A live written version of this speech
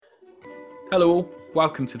Hello all,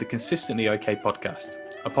 welcome to the Consistently OK podcast,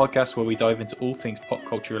 a podcast where we dive into all things pop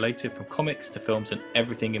culture related from comics to films and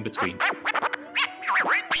everything in between.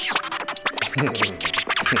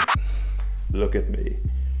 Look at me.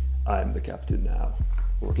 I'm the captain now.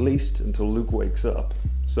 Or at least until Luke wakes up.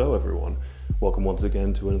 So everyone, welcome once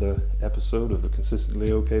again to another episode of the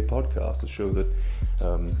Consistently OK podcast, a show that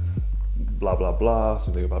blah blah blah,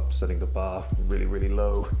 something about setting the bar really, really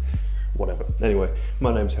low. Whatever. Anyway,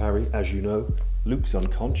 my name's Harry, as you know. Luke's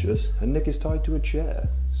unconscious, and Nick is tied to a chair.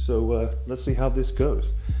 So let's see how this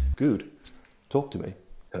goes. Good. Talk to me.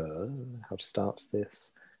 How to start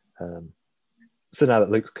this? So now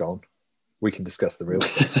that Luke's gone, we can discuss the real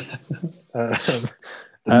stuff.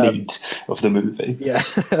 The meat of the movie. Yeah.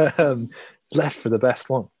 Left for the best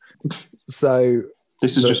one. So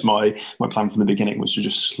this is just my plan from the beginning, was to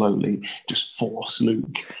just slowly just force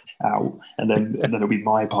Luke out, and then it'll be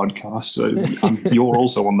my podcast. So you're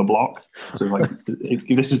also on the block. So like, if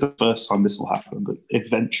this is the first time this will happen, but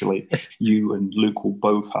eventually you and Luke will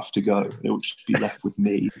both have to go. It will just be left with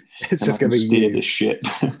me. It's just going to be steer this ship.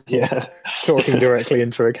 Yeah, talking directly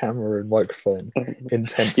into a camera and microphone.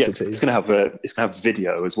 Intensity. Yeah, it's going to have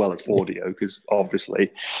video as well as audio, because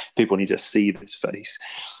obviously people need to see this face.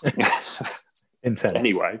 Intense.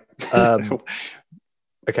 Anyway.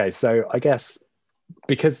 Okay, so I guess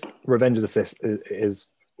because Revenge of the Sith is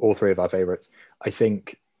all three of our favorites, I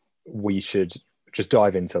think we should just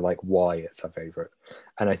dive into like why it's our favorite.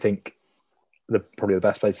 And I think probably the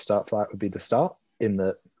best place to start for that would be the start, in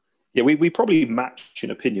that. Yeah, we probably match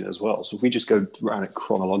in opinion as well. So if we just go around it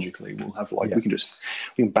chronologically, we'll have we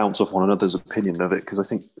can bounce off one another's opinion of it, because I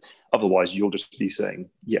think otherwise you'll just be saying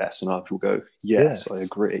yes, and I will go yes, I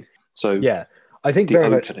agree. So yeah, I think very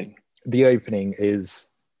much the opening is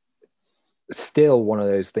still one of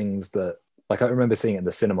those things that, like, I remember seeing it in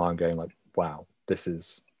the cinema and going like, wow, this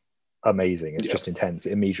is amazing. It's just intense.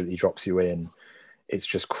 It immediately drops you in. It's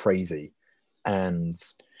just crazy. And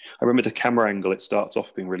I remember the camera angle. It starts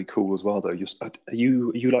off being really cool as well, though. Are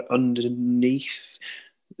you like underneath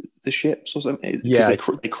the ships or something? Yeah,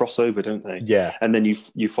 because they cross over, don't they? Yeah, and then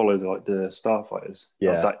you follow the starfighters.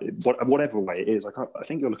 Yeah, whatever way it is. I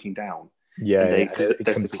think you're looking down. Yeah, because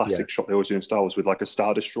there's the classic shot they always do in Star Wars with like a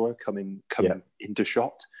Star Destroyer coming into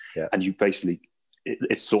shot, and you basically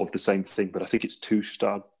it's sort of the same thing, but I think it's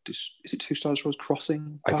two-star. Is it two-star destroyers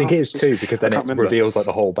crossing? I think it is two, because then it reveals like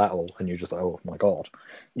the whole battle, and you're just like, oh my god.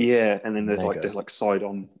 Yeah, and then they're like side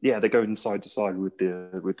on. Yeah, they're going side to side with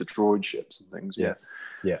the droid ships and things.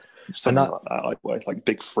 Yeah. Something like that, like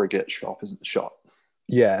big frigate shot, isn't the shot?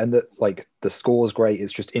 Yeah, and the score's great.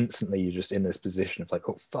 It's just instantly you're just in this position of like,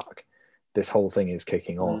 oh fuck, this whole thing is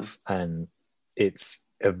kicking off, and it's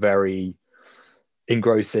a very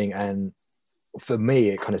engrossing, and for me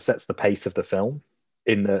it kind of sets the pace of the film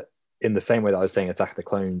in the same way that I was saying Attack of the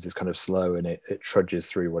Clones is kind of slow and it trudges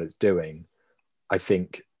through what it's doing. I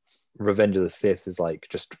think Revenge of the Sith is like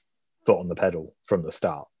just foot on the pedal from the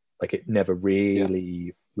start. Like, it never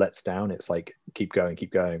really lets down. It's like keep going,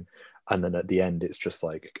 and then at the end it's just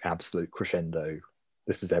like absolute crescendo.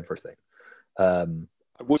 This is everything.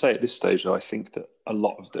 I would say at this stage, though, I think that a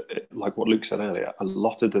lot of like what Luke said earlier, a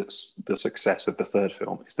lot of the success of the third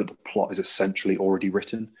film is that the plot is essentially already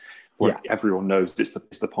written, where everyone knows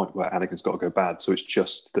it's the point where Anakin's got to go bad. So it's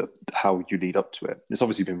just how you lead up to it. It's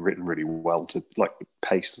obviously been written really well to like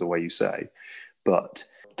pace the way you say, but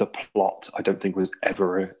the plot I don't think was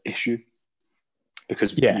ever an issue,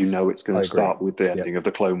 because it's going to start with the ending of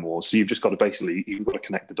the Clone Wars. So you've just got to you've got to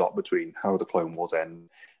connect the dot between how the Clone Wars end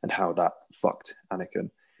and how that fucked Anakin.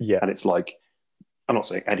 Yeah. And it's like, I'm not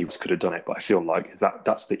saying anyone could have done it, but I feel like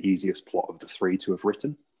that's the easiest plot of the three to have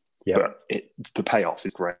written. Yeah. But the payoff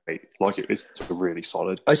is great. Like, it's a really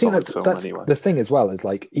solid. I think film that's anyway. The thing as well is,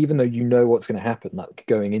 like, even though you know what's going to happen, like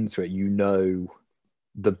going into it, you know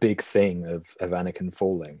the big thing of Anakin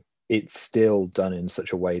falling. It's still done in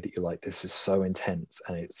such a way that you're like, this is so intense,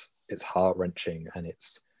 and it's heart-wrenching, and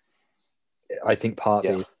I think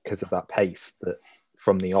partly because of that pace that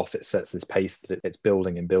from the off it sets this pace that it's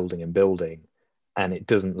building and building and building, and it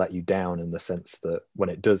doesn't let you down, in the sense that when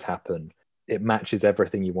it does happen, it matches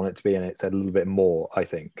everything you want it to be, and it's a little bit more, I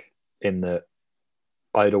think, in that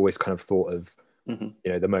I'd always kind of thought of,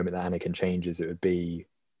 the moment that Anakin changes, it would be,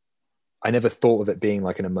 I never thought of it being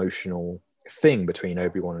like an emotional thing between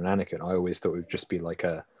Obi-Wan and Anakin. I always thought it would just be like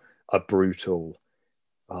a brutal,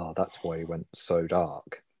 that's why he went so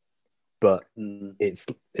dark. But it's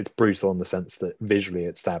brutal in the sense that visually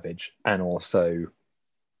it's savage, and also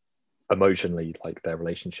emotionally, like, their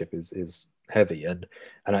relationship is heavy. And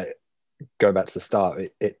I, going back to the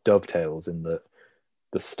start, it dovetails in the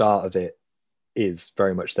start of it is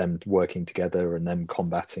very much them working together and them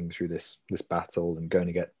combating through this battle and going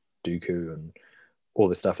to get Dooku and all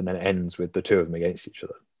this stuff, and then it ends with the two of them against each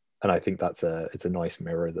other. And I think it's a nice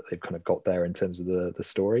mirror that they've kind of got there in terms of the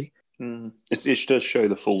story. It does show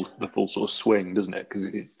the full sort of swing, doesn't it? Because,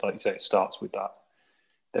 like you say, it starts with that.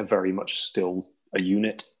 They're very much still a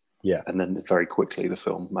unit. Yeah. And then very quickly the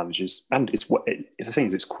film manages, and the thing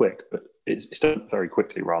is, it's quick, but it's done very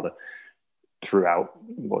quickly, rather, throughout,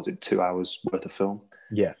 2 hours worth of film?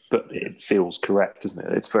 Yeah. But it feels correct, doesn't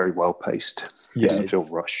it? It's very well paced. It doesn't feel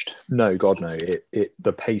rushed. No, God, no.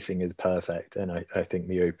 The pacing is perfect, and I think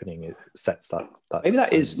the opening sets that. Maybe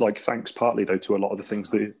that is thanks partly though to a lot of the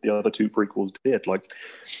things the other two prequels did. Like,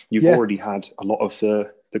 you've already had a lot of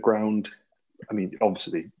the ground. I mean,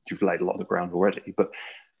 obviously you've laid a lot of the ground already, but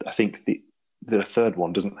I think the third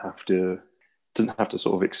one doesn't have to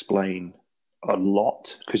sort of explain a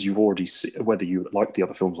lot, because you've already whether you like the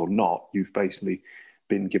other films or not, you've basically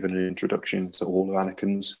been given an introduction to all of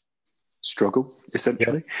Anakin's struggle,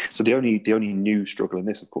 essentially. Yeah. So the only new struggle in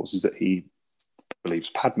this, of course, is that he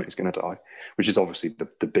believes Padme is going to die, which is obviously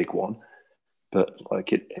the big one. But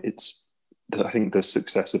it's I think the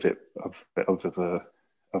success of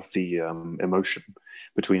the emotion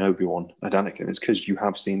between Obi-Wan and Anakin is because you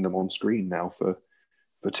have seen them on screen now for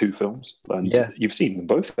two films, and you've seen them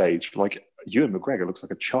both age. Like, Ewan McGregor looks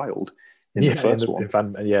like a child in the first one,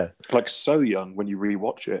 like so young when you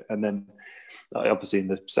rewatch it, and then obviously in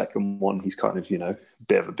the second one he's kind of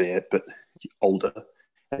bit of a beard but older,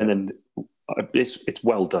 and then it's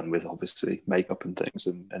well done with obviously makeup and things,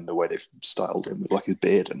 and the way they've styled him with his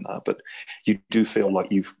beard and that. But you do feel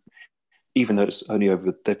like even though it's only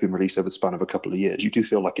they've been released over the span of a couple of years, you do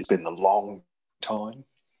feel like it's been a long time.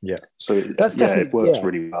 Yeah. So it works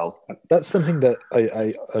really well. That's something that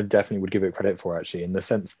I definitely would give it credit for, actually, in the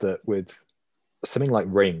sense that with something like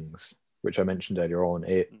Rings, which I mentioned earlier on,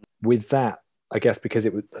 with that, I guess because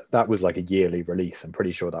that was like a yearly release. I'm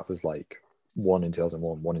pretty sure that was like one in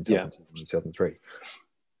 2001, one in 2002, one in 2003.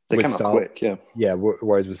 They came out quick, yeah. Yeah,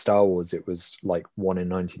 whereas with Star Wars, it was like one in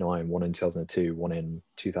 99, one in 2002, one in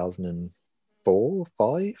 2004,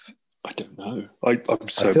 5? I don't know. I'm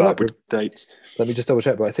so bad with dates. Let me just double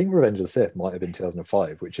check, but I think Revenge of the Sith might have been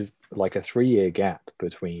 2005, which is like a 3-year gap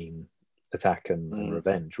between Attack and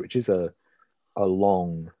Revenge, which is a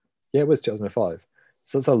long... Yeah, it was 2005.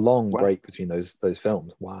 So it's a long break between those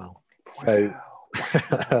films. Wow. So,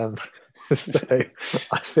 so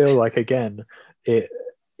I feel like, again, it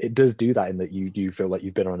does do that in that you do feel like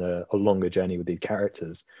you've been on a longer journey with these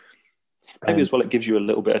characters. Maybe as well, it gives you a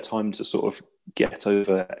little bit of time to sort of get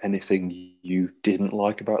over anything you didn't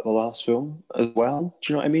like about the last film as well.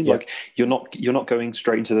 Do you know what I mean? Yeah. Like, you're not going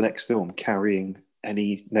straight into the next film carrying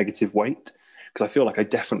any negative weight, because I feel like I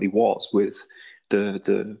definitely was with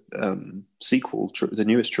the sequel, the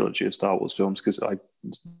newest trilogy of Star Wars films, because I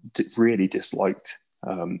really disliked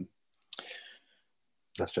Last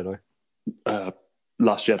Jedi.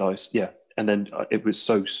 Last Jedi's, yeah. And then it was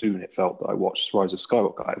so soon it felt that I watched Rise of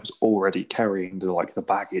Skywalker. I was already carrying the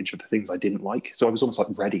baggage of the things I didn't like. So I was almost like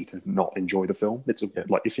ready to not enjoy the film. It's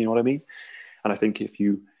like, if you know what I mean. And I think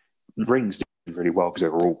Rings did really well because they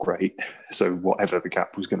were all great. So whatever the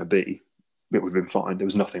gap was going to be, it would have been fine. There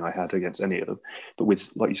was nothing I had against any of them. But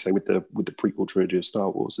with, like you say, with the prequel trilogy of Star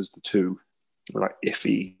Wars, there's the two like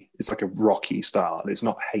iffy. It's like a rocky start. It's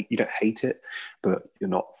not hate. You don't hate it, but you're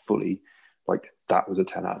not fully like, that was a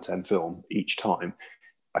 10 out of 10 film each time.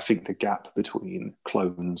 I think the gap between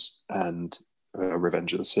Clones and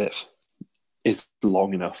Revenge of the Sith is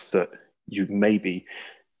long enough that you're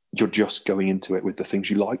just going into it with the things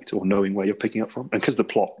you liked or knowing where you're picking up from. And because the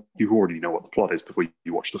plot, you already know what the plot is before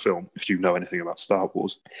you watch the film. If you know anything about Star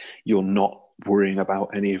Wars, you're not worrying about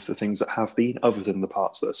any of the things that have been, other than the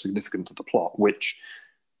parts that are significant to the plot, which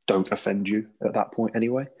don't offend you at that point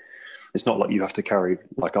anyway. It's not like you have to carry,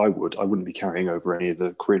 like I wouldn't be carrying over any of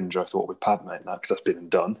the cringe I thought with Padme and that, because that's been and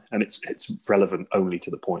done. And it's relevant only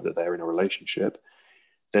to the point that they're in a relationship.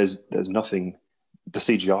 There's nothing, the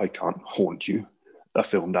CGI can't haunt you a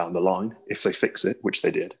film down the line if they fix it, which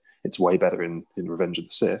they did. It's way better in Revenge of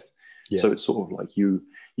the Sith. Yeah. So it's sort of like you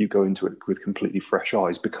go into it with completely fresh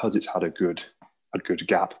eyes because it's had a good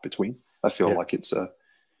gap between. I feel like it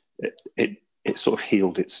sort of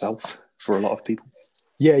healed itself for a lot of people.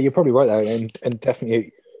 Yeah, you're probably right there, and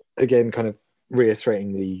definitely, again, kind of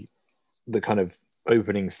reiterating the kind of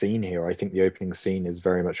opening scene here. I think the opening scene is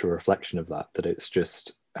very much a reflection of that it's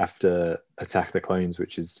just after Attack of the Clones,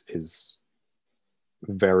 which is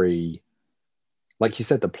very, like you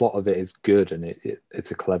said, the plot of it is good, and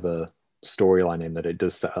it's a clever storyline in that it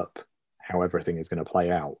does set up how everything is going to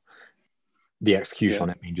play out. the execution on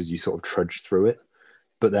it means you sort of trudge through it.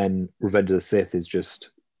 But then Revenge of the Sith is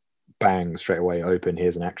just bang, straight away open.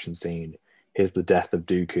 Here's an action scene. Here's the death of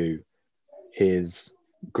Dooku. Here's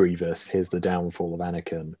Grievous. Here's the downfall of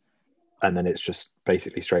Anakin. And then it's just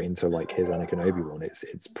basically straight into like, here's Anakin, Obi-Wan.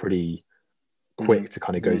 It's pretty quick to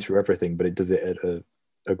kind of go through everything, but it does it at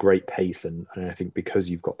a great pace. And I think because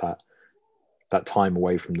you've got that time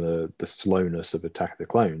away from the slowness of Attack of the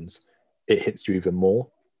Clones, it hits you even more.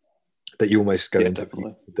 That you almost go into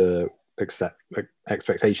the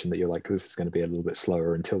expectation that you're like, this is going to be a little bit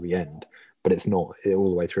slower until the end, but it's not. All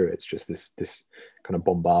the way through, it's just this kind of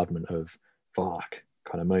bombardment of fuck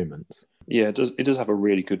kind of moments. Yeah, it does have a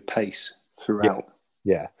really good pace throughout.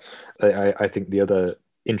 Yeah. I think the other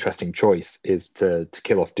interesting choice is to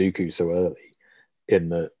kill off Dooku so early. In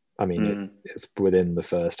the, I mean, it's within the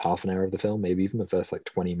first half an hour of the film, maybe even the first like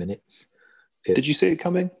 20 minutes. Did you see it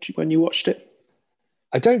coming when you watched it?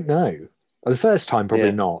 I don't know. The first time,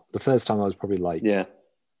 probably not. The first time I was probably like,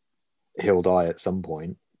 he'll die at some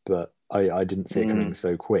point, but I didn't see it coming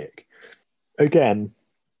so quick. Again,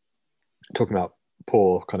 talking about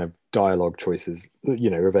poor kind of dialogue choices,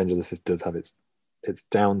 Revenge of the Sith does have its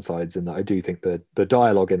downsides in that I do think the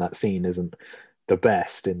dialogue in that scene isn't the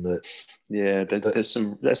best in that. Yeah, there's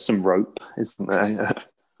some rope, isn't there?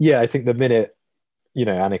 Yeah, I think the minute,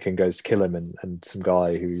 Anakin goes to kill him and some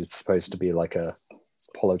guy who's supposed to be like a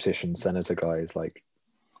politician, senator guy is like,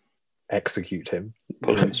 execute him.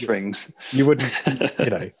 Pulling strings. You wouldn't,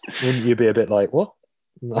 wouldn't you be a bit like, what?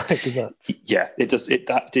 Like that's... Yeah,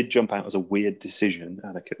 that did jump out as a weird decision,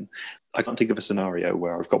 Anakin. I can't think of a scenario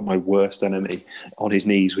where I've got my worst enemy on his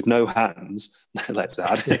knees with no hands, let's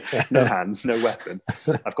add, no hands, no weapon.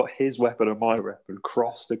 I've got his weapon and my weapon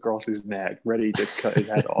crossed across his neck, ready to cut his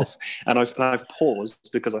head off. And I've paused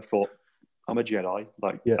because I thought, I'm a Jedi,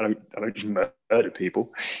 I don't just murder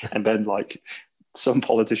people. And then like some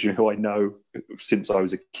politician who I know since I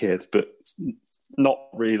was a kid, but not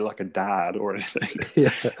really like a dad or anything,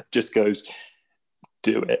 just goes,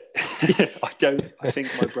 do it. I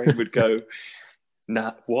think my brain would go,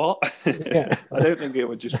 nah, what? I don't think it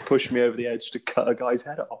would just push me over the edge to cut a guy's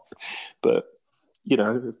head off. But,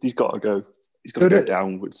 he's got to go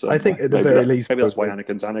downwards. I think at the very least... Maybe that's why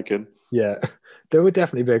Anakin's Anakin. Yeah. There would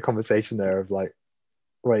definitely be a conversation there of like,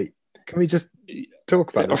 wait, can we just talk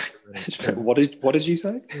about it? What did you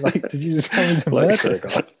say? Like, did you just tell me to murder a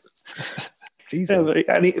guy? Yeah,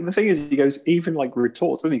 and the thing is, he goes, even like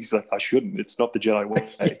retorts, and he's like, I shouldn't, it's not the Jedi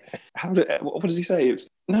way. What does he say?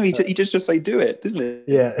 He just say do it, doesn't it?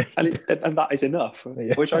 Yeah. And that is enough,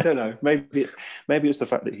 which I don't know. Maybe it's the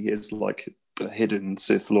fact that he is like the hidden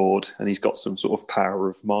Sith Lord and he's got some sort of power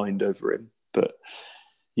of mind over him. But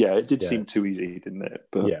yeah, it did seem too easy, didn't it?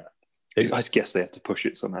 But I guess they had to push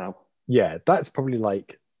it somehow. Yeah, that's probably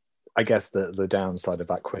like, I guess the downside of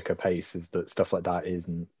that quicker pace is that stuff like that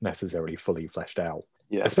isn't necessarily fully fleshed out.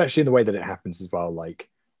 Yeah. Especially in the way that it happens as well, like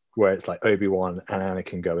where it's like Obi-Wan and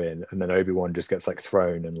Anakin go in and then Obi-Wan just gets like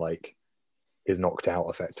thrown and like is knocked out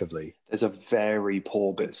effectively. There's a very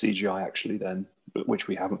poor bit of CGI actually then, which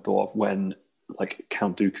we haven't thought of, when like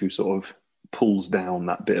Count Dooku sort of pulls down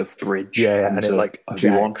that bit of bridge and it like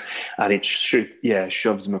Obi-Wan and it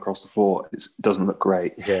shoves him across the floor. It doesn't look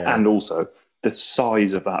great. And also the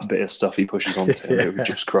size of that bit of stuff he pushes onto him, it would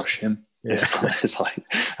just crush him. It's like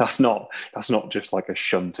that's not just like a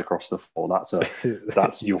shunt across the floor.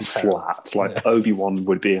 That's your flat. Like Obi-Wan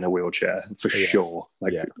would be in a wheelchair for sure.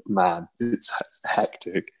 Like man, it's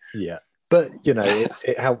hectic. Yeah, but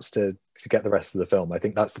it helps to get the rest of the film. I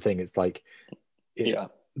think that's the thing. It's like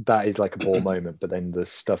that is like a poor moment, but then the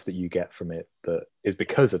stuff that you get from it that is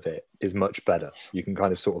because of it is much better. You can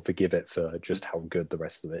kind of sort of forgive it for just how good the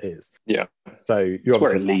rest of it is. Yeah. So it's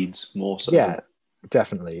where it leads more so. Yeah,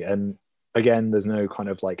 definitely. And again, there's no kind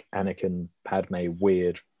of like Anakin Padme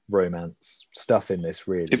weird romance stuff in this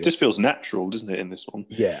really. It just feels natural, doesn't it, in this one?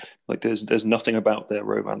 Yeah. Like there's nothing about their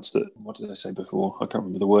romance that, what did I say before? I can't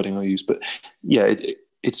remember the wording I used, but yeah,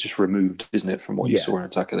 it's just removed, isn't it, from what you saw in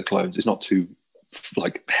Attack of the Clones. It's not too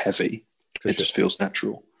like heavy. It just feels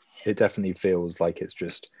natural. It definitely feels like it's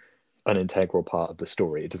just an integral part of the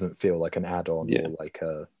story. It doesn't feel like an add-on or like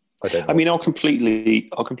a. I mean, I'll completely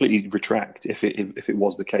retract if it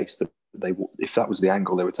was the case that if that was the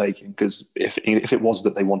angle they were taking, because if it was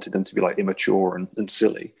that they wanted them to be like immature and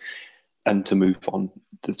silly, and to move on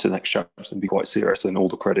to the next chapters and be quite serious, then all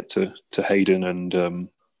the credit to Hayden and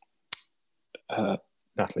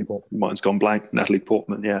Natalie Portman. Mine's gone blank. Natalie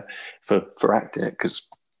Portman, for acting it, because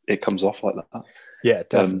it comes off like that. Yeah,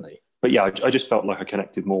 definitely. But yeah, I just felt like I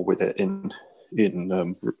connected more with it in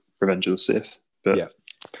Revenge of the Sith. But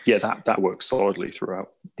Yeah, that works solidly throughout.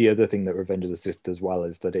 The other thing that Revenge of the Sith does well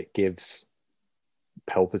is that it gives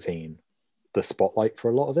Palpatine the spotlight for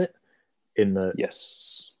a lot of it. In that,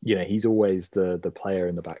 yes, he's always the player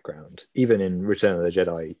in the background. Even in Return of the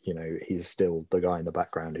Jedi, he's still the guy in the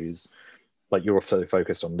background who's like, you're so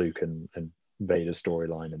focused on Luke and Vader's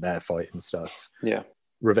storyline and their fight and stuff. Yeah.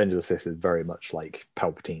 Revenge of the Sith is very much like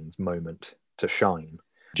Palpatine's moment to shine.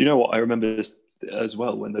 Do you know what I remember as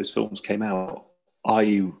well? When those films came out, I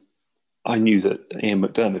knew that Ian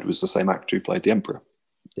McDiarmid was the same actor who played the Emperor.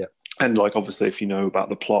 Yeah. And like, obviously, if you know about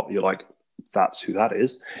the plot, you're like, that's who that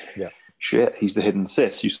is. Yeah. Shit, he's the hidden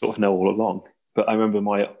Sith. You sort of know all along. But I remember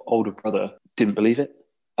my older brother didn't believe it.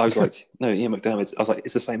 I was like, no, Ian McDiarmid. I was like,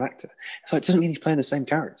 it's the same actor. It's like, it doesn't mean he's playing the same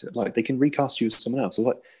character. Like, they can recast you as someone else. I was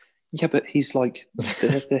like, yeah, but he's like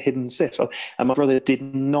the hidden Sith. And my brother did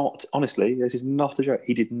not, honestly, this is not a joke,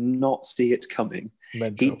 he did not see it coming.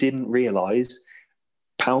 Mental. He didn't realise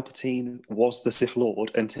Palpatine was the Sith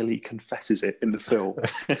Lord until he confesses it in the film.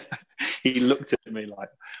 He looked at me like,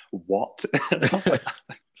 what? And I was like,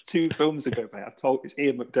 2 films ago, mate, I told it's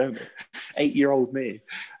Ian McDiarmid. 8-year-old me,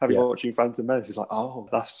 having watching Phantom Menace, is like, oh,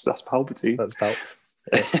 that's Palpatine. That's Palpatine.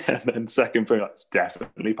 And then second film, like, it's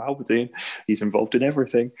definitely Palpatine. He's involved in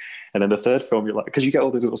everything. And then the third film, you're like, because you get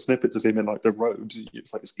all those little snippets of him in like the robes,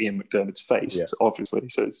 it's like it's Ian McDiarmid's face, obviously.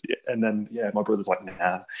 So it's, and then my brother's like,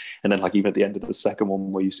 nah. And then like even at the end of the second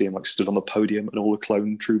one, where you see him like stood on the podium and all the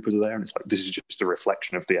clone troopers are there, and it's like, this is just a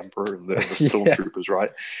reflection of the Emperor and the stormtroopers, right?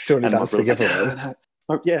 Surely and my that's brother's like, together.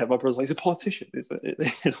 yeah, my brother's like, he's a politician.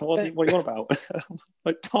 What are you on about?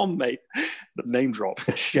 Like, Tom, mate, the name drop,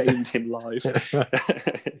 shamed him live.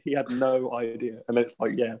 He had no idea. And it's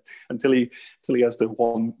like, yeah, until he has the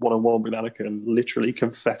one-on-one with Anakin and literally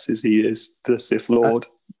confesses he is the Sith Lord.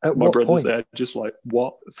 At My what brother's point? there just like,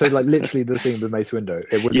 what? So like literally the scene with Mace Windu.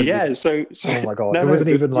 It wasn't so oh my god, it wasn't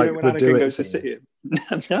even like when the Anakin do it goes to scene.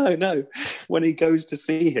 see him. No. When he goes to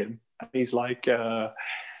see him, and he's like,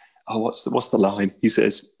 what's the line? He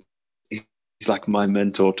says, he's like, my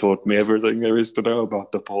mentor taught me everything there is to know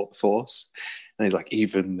about the Force. And he's like,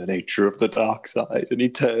 even the nature of the dark side. And he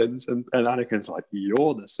turns and Anakin's like,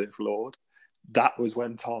 you're the Sith Lord. That was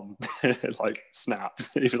when Tom like snapped.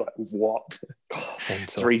 He was like, what?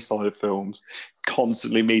 3 solid films.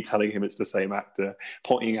 Constantly me telling him it's the same actor,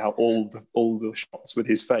 pointing out all the shots with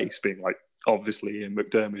his face, being like, obviously Ian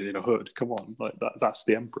McDiarmid in a hood. Come on, like that's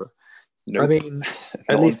the Emperor. Nope. I mean,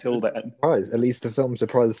 at least until then. At least the film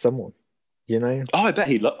surprised someone, Oh, I bet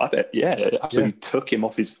it absolutely took him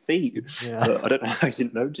off his feet. Yeah. I don't know how he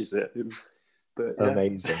didn't notice it. But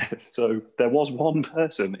amazing. So there was one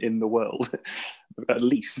person in the world, at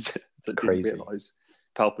least, that didn't realise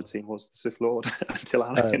Palpatine was the Sith Lord until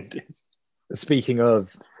Anakin did. Speaking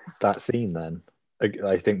of that scene, then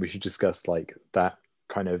I think we should discuss like that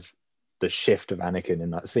kind of the shift of Anakin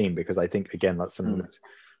in that scene, because I think again that's something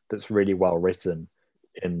that's really well written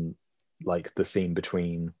in like the scene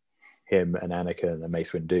between him and Anakin and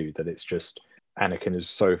Mace Windu, that it's just Anakin is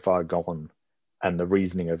so far gone, and the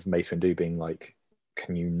reasoning of Mace Windu being like,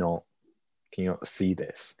 can you not see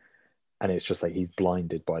this? And it's just like he's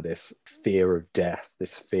blinded by this fear of death,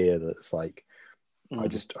 this fear that's like,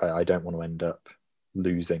 I don't want to end up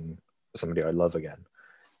losing somebody I love again,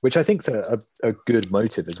 which I think's a good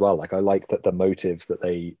motive as well. Like I like that the motive that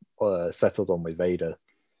they settled on with Vader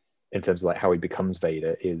in terms of like how he becomes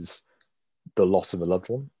Vader is the loss of a loved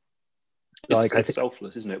one. It's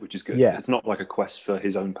selfless, isn't it? Which is good. Yeah. It's not like a quest for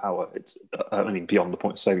his own power. It's, beyond the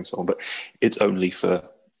point of saving someone, but it's only for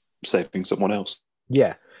saving someone else.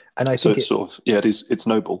 Yeah. And I think it's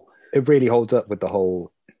noble. It really holds up with the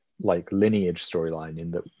whole like lineage storyline,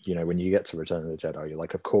 in that, when you get to Return of the Jedi, you're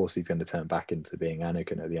like, of course he's going to turn back into being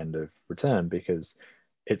Anakin at the end of Return, because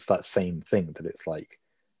it's that same thing that it's like,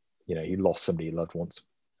 he lost somebody he loved once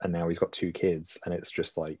and now he's got 2 kids, and it's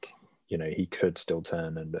just like, he could still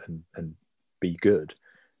turn and be good.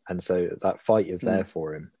 And so that fight is there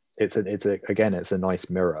for him. It's a nice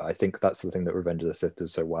mirror. I think that's the thing that Revenge of the Sith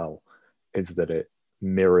does so well, is that it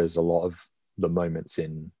mirrors a lot of the moments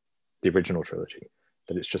in the original trilogy,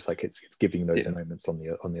 that it's just like it's giving those moments on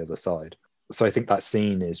the other side. So I think that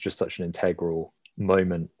scene is just such an integral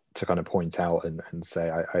moment to kind of point out and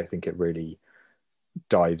say, I think it really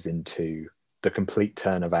dives into the complete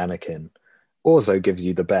turn of Anakin. Also gives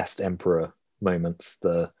you the best Emperor moments,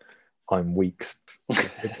 the I'm weak.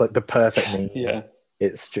 It's like the perfect meme. Yeah.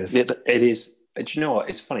 It's just... it is. Do you know what?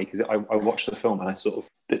 It's funny because I watched the film and I sort of...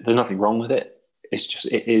 There's nothing wrong with it. It's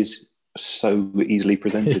just, it is so easily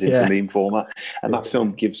presented into meme format. And that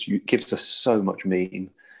film gives us so much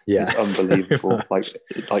meme. Yeah. It's unbelievable.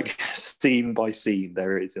 like scene by scene,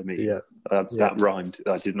 there is a meme. Yeah. That rhymed.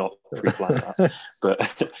 I did not pre-plan that,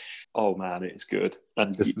 but oh man, it's good.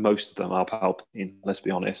 And most of them are Palpatine. Let's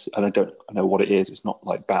be honest. And I don't know what it is. It's not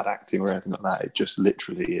like bad acting or anything like that. It just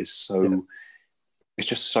literally is so. Yeah. It's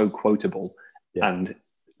just so quotable, and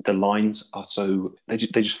the lines are so they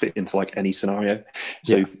just fit into like any scenario.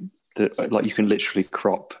 So. Like you can literally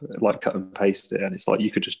cut and paste it, and it's like you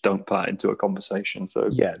could just dump that into a conversation. So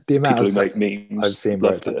the amount people of who make memes, I've seen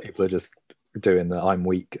where people are just doing the "I'm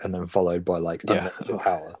weak" and then followed by like unlimited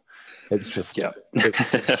power. It's just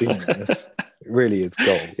it's genius. It really is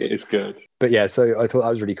gold. It is good. But yeah, so I thought that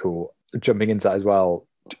was really cool. Jumping into that as well,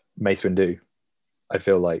 Mace Windu. I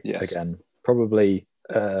feel like again probably.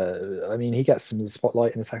 I mean, he gets some of the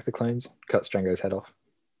spotlight in Attack of the Clones. Cuts Django's head off.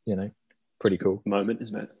 Pretty cool moment,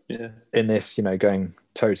 isn't it? Yeah. In this, going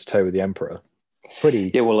toe to toe with the Emperor, pretty.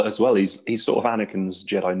 Yeah, well, as well, he's sort of Anakin's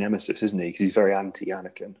Jedi nemesis, isn't he? Because he's very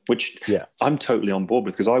anti-Anakin, which I'm totally on board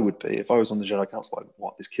with. Because I would be if I was on the Jedi Council. Like,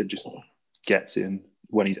 what, this kid just gets in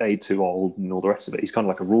when he's too old and all the rest of it. He's kind of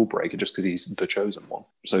like a rule breaker just because he's the chosen one.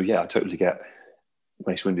 So yeah, I totally get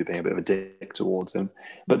Mace Windu being a bit of a dick towards him,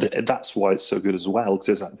 but that's why it's so good as well,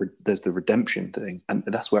 because there's the redemption thing, and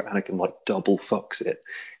that's where Anakin like double fucks it,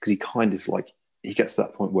 because he kind of like he gets to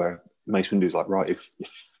that point where Mace Windu's like, right,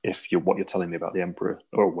 if you're what you're telling me about the Emperor,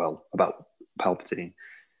 or about Palpatine,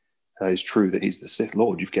 is true, that he's the Sith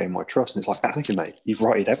Lord, you've gained my trust. And it's like, Anakin, mate, you've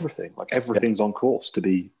righted everything, like everything's on course to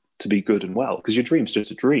be good and well, because your dream's just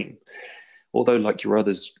a dream. Although, like your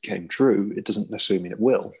others came true, it doesn't necessarily mean it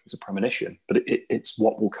will. It's a premonition, but it's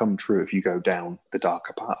what will come true if you go down the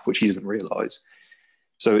darker path, which he doesn't realise.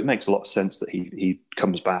 So it makes a lot of sense that he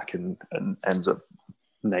comes back and ends up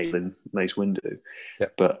nailing Mace Windu. Yeah.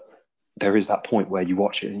 But there is that point where you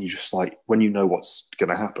watch it and you just like, when you know what's going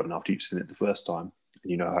to happen after you've seen it the first time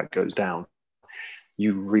and you know how it goes down,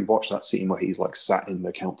 you rewatch that scene where he's like sat in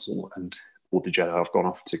the council and all the Jedi have gone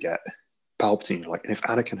off to get Palpatine, like, and if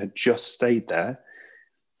Anakin had just stayed there,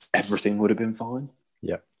 everything would have been fine.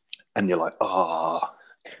 Yeah. And you're like,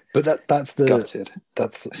 but that's gutted.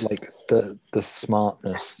 That's like the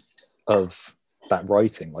smartness of that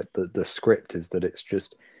writing. Like the script is that it's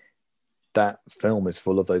just, that film is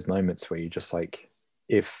full of those moments where you just like,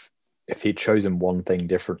 if he'd chosen one thing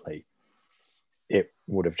differently, it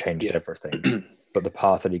would have changed everything. But the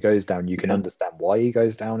path that he goes down, you can understand why he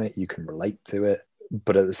goes down it, you can relate to it.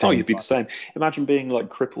 But at the same you'd be the same. Imagine being like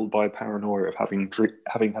crippled by paranoia of having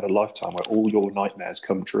had a lifetime where all your nightmares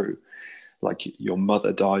come true. Like your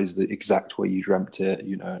mother dies the exact way you dreamt it,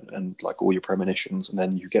 and like all your premonitions. And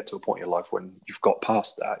then you get to a point in your life when you've got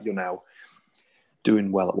past that, you're now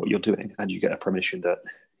doing well at what you're doing. And you get a premonition that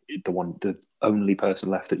the only person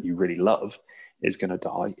left that you really love is going to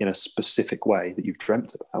die in a specific way that you've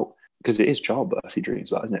dreamt about. Because it is childbirth he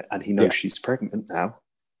dreams about, isn't it? And he knows she's pregnant now.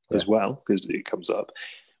 As well, because it comes up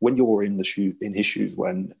when you're in his shoes,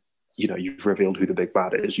 when you've revealed who the big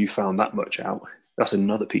bad is, you found that much out. That's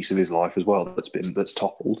another piece of his life as well that's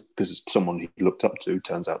toppled, because someone he looked up to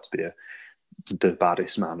turns out to be the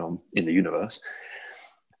baddest man in the universe.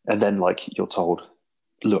 And then like you're told,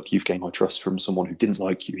 look, you've gained my trust from someone who didn't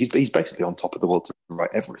like you. He's basically on top of the world to write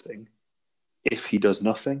everything. If he does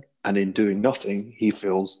nothing, and in doing nothing he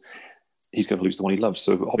feels he's going to lose the one he loves.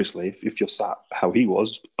 So obviously, if you're sat how he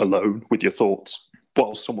was, alone with your thoughts,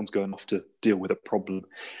 while someone's going off to deal with a problem,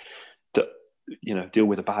 deal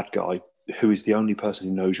with a bad guy who is the only person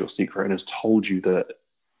who knows your secret and has told you that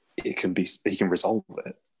he can resolve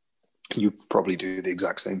it, you probably do the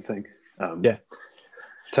exact same thing. Totally.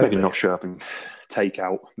 Maybe not show up and take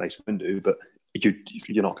out Mace Windu, but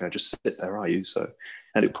you're not going to just sit there, are you? So,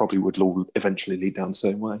 and it probably would eventually lead down the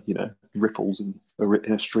same way, ripples in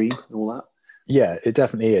a stream and all that. Yeah, it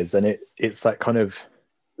definitely is. And it's that kind of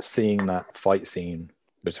seeing that fight scene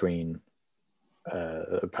between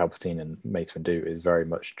Palpatine and Mace Windu is very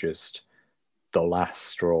much just the last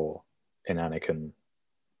straw in Anakin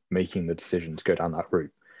making the decision to go down that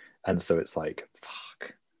route. And so it's like,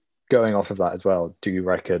 fuck. Going off of that as well, do you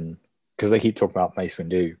reckon, because they keep talking about Mace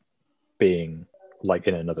Windu being like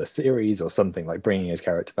in another series or something, like bringing his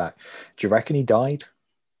character back, do you reckon he died?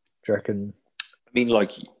 Do you reckon? I mean,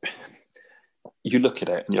 like, you look at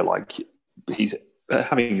it and you're like, he's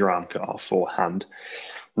having your arm cut off or hand,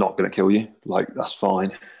 not going to kill you. Like, that's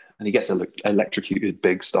fine. And he gets electrocuted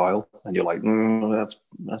big style, and you're like,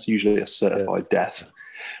 that's usually a certified death.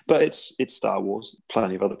 But it's Star Wars.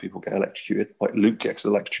 Plenty of other people get electrocuted. Like Luke gets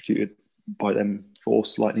electrocuted by them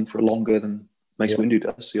Force lightning for longer than Mace Windu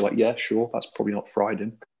does. So you're like, yeah, sure, that's probably not fried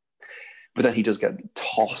him. But then he does get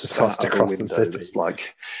tossed out of a across the window city. that's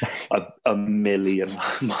like a million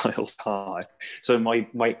miles high. So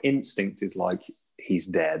my instinct is like, he's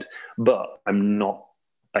dead. But I'm not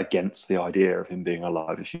against the idea of him being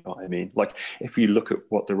alive, if you know what I mean. Like, if you look at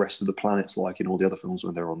what the rest of the planet's like in all the other films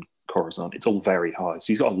when they're on Coruscant, it's all very high.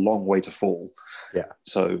 So he's got a long way to fall. Yeah.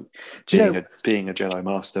 So being a Jedi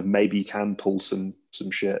Master, maybe he can pull some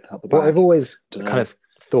shit out the back. What I've always kind of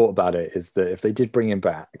thought about it is that if they did bring him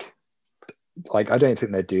back, like, I don't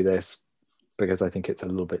think they'd do this because I think it's a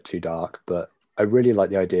little bit too dark, but I really like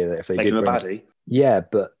the idea that if they make did him a bring baddie. Yeah,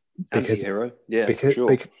 but because Anti-hero. Yeah, because, for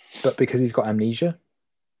sure. but because he's got amnesia.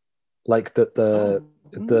 Like the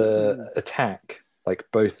attack, like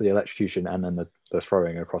both the electrocution and then the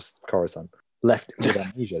throwing across Coruscant, left him with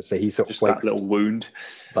amnesia. So he sort of Just wakes that little wound,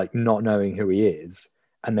 like not knowing who he is,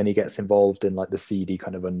 and then he gets involved in like the seedy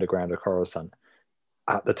kind of underground of Coruscant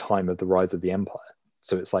at the time of the rise of the Empire.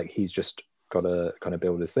 So it's like he's just got to kind of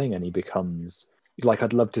build his thing, and he becomes like,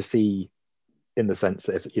 I'd love to see, in the sense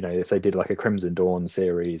that if they did like a Crimson Dawn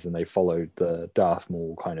series and they followed the Darth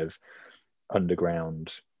Maul kind of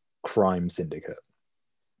underground crime syndicate,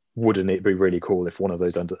 wouldn't it be really cool if one of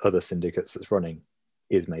those other syndicates that's running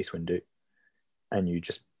is Mace Windu, and you'd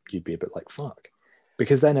be a bit like, fuck,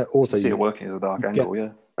 because then it also see it working at a dark angle. Yeah,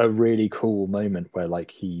 a really cool moment where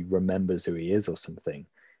like he remembers who he is or something,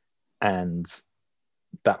 and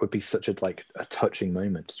that would be such a touching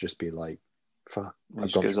moment to just be like, fuck, he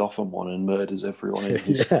just goes off on one and murders everyone in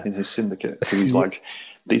his Yeah. in his syndicate, because he's like,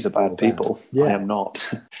 these are bad people. Yeah. I am not.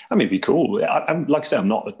 I mean, it'd be cool. I'm like I say, I'm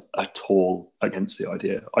not at all against the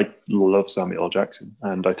idea. I love Samuel L. Jackson,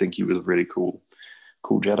 and I think he was a really cool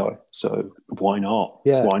Jedi. So why not?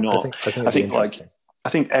 Yeah, Why not? I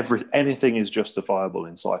think anything is justifiable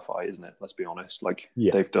in sci-fi, isn't it? Let's be honest. Like,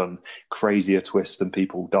 they've done crazier twists than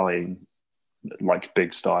people dying, like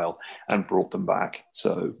big style, and brought them back.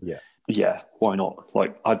 So yeah, why not?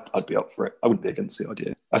 Like, I'd be up for it. I wouldn't be against the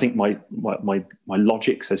idea. I think my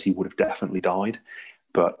logic says he would have definitely died,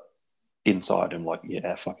 but inside I'm like,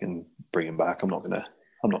 yeah, fucking bring him back. I'm not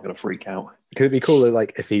gonna freak out. Could it be cooler,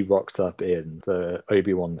 like, if he rocks up in the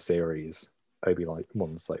Obi-Wan series?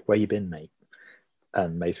 Obi-Wan's like, where you been, mate?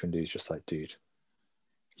 And Mace Windu's just like, dude,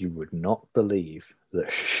 you would not believe the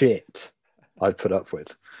shit I've put up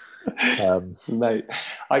with. Mate,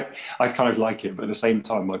 I kind of like it, but at the same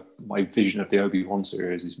time, my vision of the Obi-Wan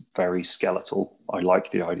series is very skeletal. I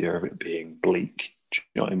like the idea of it being bleak. Do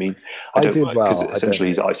you know what I mean? I do as well, because essentially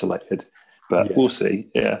he's isolated. But we'll see.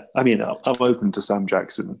 Yeah, I mean, I'm open to Sam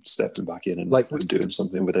Jackson stepping back in and doing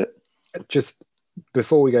something with it. Just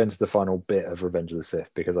before we go into the final bit of Revenge of the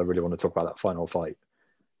Sith, because I really want to talk about that final fight,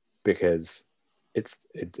 because it's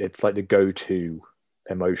like the go-to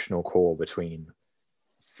emotional core between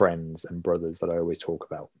friends and brothers that I always talk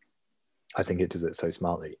about. I think it does it so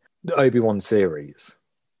smartly. The Obi-Wan series,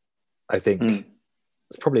 I think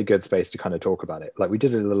it's probably a good space to kind of talk about it. Like, we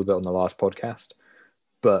did it a little bit on the last podcast,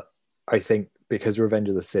 but I think because Revenge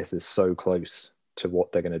of the Sith is so close to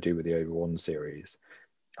what they're going to do with the Obi-Wan series,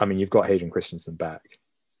 I mean, you've got Hayden Christensen back.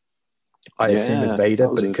 I assume as Vader,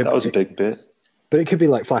 but that was a big bit. But it could be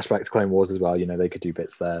like flashback to Clone Wars as well. You know, they could do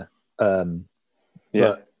bits there.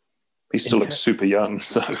 But he still looks super young,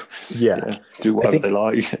 so do whatever they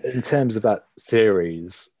like. In terms of that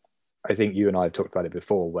series, I think you and I have talked about it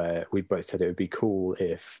before, where we both said it would be cool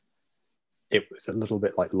if it was a little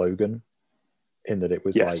bit like Logan, in that it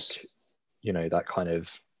was like, you know, that kind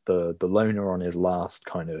of the loner on his last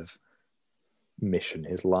kind of mission,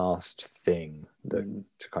 his last thing that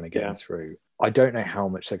to kind of get him through. I don't know how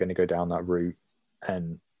much they're going to go down that route,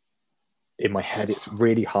 and in my head, it's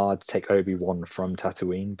really hard to take Obi-Wan from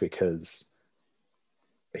Tatooine, because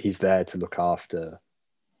he's there to look after,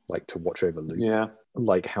 like, to watch over Luke. Yeah.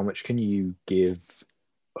 Like, how much can you give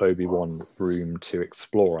Obi-Wan room to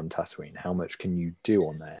explore on Tatooine? How much can you do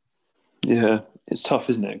on there? Yeah, it's tough,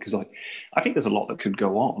 isn't it? Because, like, I think there's a lot that could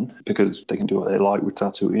go on, because they can do what they like with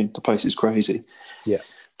Tatooine. The place is crazy. Yeah.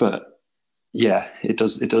 But, yeah, it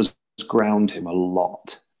does ground him a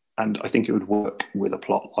lot. And I think it would work with a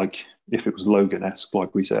plot like if it was Logan-esque,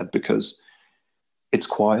 like we said, because it's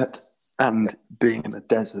quiet, and being in the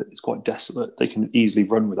desert is quite desolate. They can easily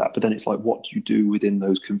run with that. But then it's like, what do you do within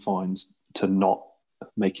those confines to not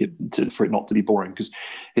make it, for it not to be boring? Because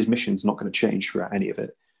his mission's not going to change throughout any of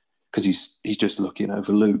it, because he's just looking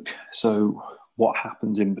over Luke. So what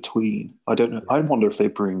happens in between? I don't know. I wonder if they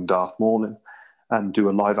bring Darth Maul in and do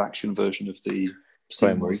a live action version of the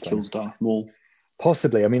scene where he kills Darth Maul.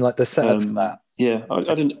 Possibly. I mean, like, the setup for that. Yeah,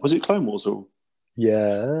 I didn't. Was it Clone Wars or?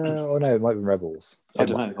 Yeah. Oh no, it might be Rebels. I It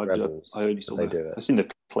don't must know. be Rebels. I only saw they do it. I've seen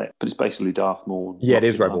the clip, but it's basically Darth Maul. Yeah, it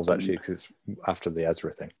is locking Rebels up actually, because it's after the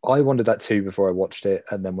Ezra thing. I wondered that too before I watched it,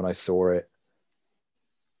 and then when I saw it,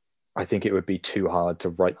 I think it would be too hard to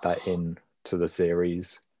write that in to the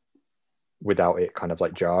series without it kind of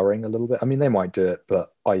like jarring a little bit. I mean, they might do it,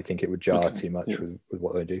 but I think it would jar too much with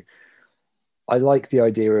what they do. I like the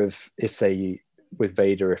idea of with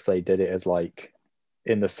Vader, if they did it as like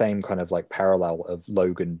in the same kind of like parallel of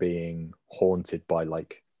Logan being haunted by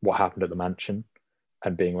like what happened at the mansion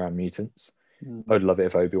and being around mutants. I'd love it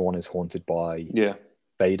if Obi-Wan is haunted by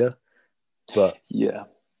Vader, but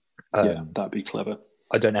that'd be clever.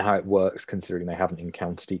 I don't know how it works considering they haven't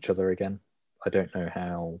encountered each other again. I don't know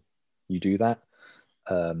how you do that.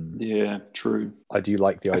 True. I do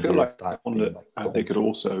like the idea of that. They could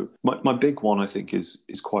also. My big one, I think, is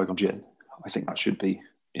Qui-Gon Jinn. I think that should be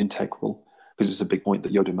integral because it's a big point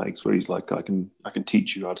that Yoda makes, where he's like, "I can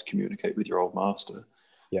teach you how to communicate with your old master."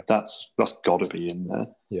 Yeah, that's got to be in there.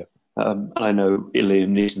 Yeah. I know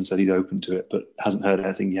Liam Neeson said he's open to it, but hasn't heard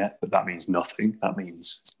anything yet. But that means nothing. That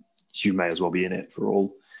means you may as well be in it for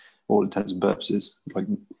all intents and purposes. Like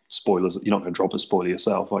spoilers, you're not going to drop a spoiler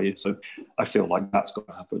yourself, are you? So I feel like that's got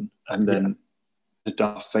to happen. And then the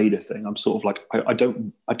Darth Vader thing, I'm sort of like, I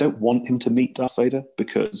don't want him to meet Darth Vader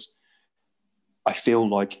because I feel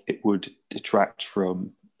like it would detract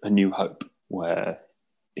from A New Hope where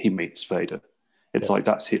he meets Vader. It's like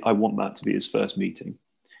I want that to be his first meeting.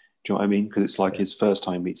 Do you know what I mean? Because it's like his first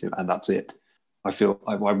time meeting him, and that's it. I feel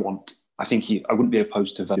I wouldn't be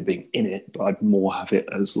opposed to Vader being in it, but I'd more have it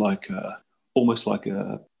as like almost like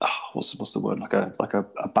what's the word, like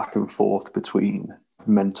a back and forth between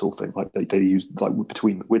mental thing, like they use like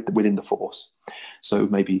within the Force. So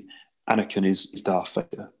maybe Anakin is Darth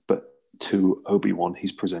Vader, but to Obi-Wan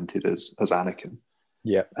he's presented as Anakin.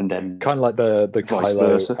 Yeah, and then kind of like the vice Kylo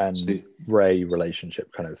versa and Rey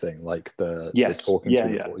relationship kind of thing, like the talking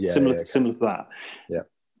similar to that.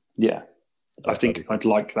 Yeah. I think I'd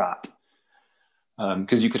like that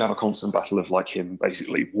because you could have a constant battle of like him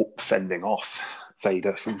basically fending off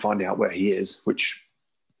Vader from finding out where he is, which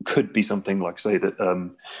could be something like, say, that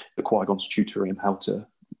the Qui-Gon's tutoring him how to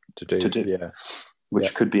do,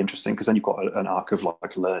 which could be interesting because then you've got an arc of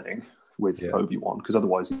like learning with Obi-Wan, because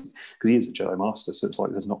otherwise, because he is a Jedi Master, so it's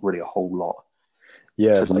like there's not really a whole lot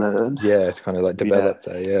to learn. Yeah, to kind of like develop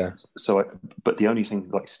there. Yeah. So, but the only thing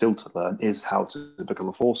like still to learn is how to become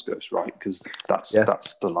a Force Ghost, right? Because that's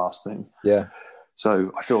the last thing. Yeah.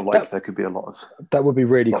 So I feel like there could be a lot of that would be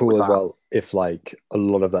really cool as well if like a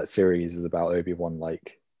lot of that series is about Obi-Wan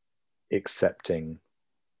like accepting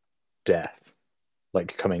death,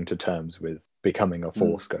 like coming to terms with becoming a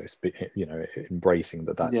Force Ghost, you know, embracing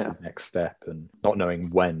that's his next step and not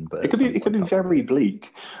knowing when. But it could be very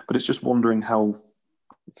bleak, but it's just wondering how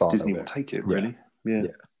Disney will take it. Really,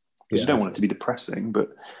 because you don't want it to be depressing,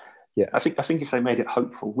 but I think if they made it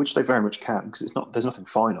hopeful, which they very much can, because there's nothing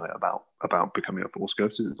finite about becoming a Force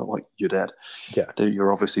Ghost. It's not like you're dead. Yeah,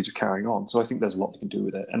 you're obviously just carrying on. So I think there's a lot you can do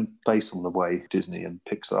with it, and based on the way Disney and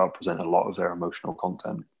Pixar present a lot of their emotional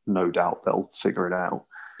content, no doubt they'll figure it out.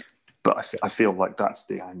 But I feel like that's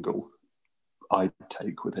the angle I'd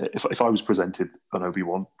take with it. If I was presented an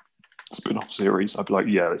Obi-Wan spin-off series, I'd be like,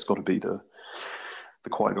 it's got to be the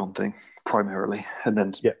Qui-Gon thing primarily, and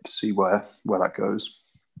then see where that goes.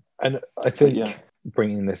 And I think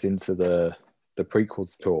bringing this into the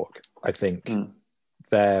prequels talk, I think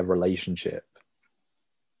their relationship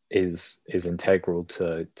is integral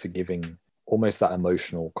to giving almost that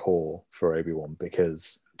emotional core for Obi-Wan,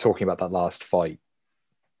 because talking about that last fight,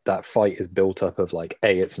 that fight is built up of like,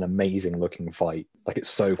 it's an amazing looking fight. Like it's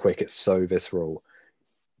so quick, it's so visceral.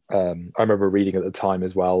 I remember reading at the time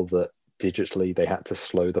as well that digitally they had to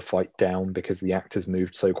slow the fight down because the actors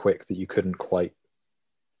moved so quick that you couldn't quite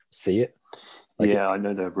see it. I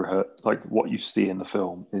know they've rehearsed, like what you see in the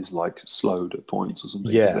film is like slowed at points or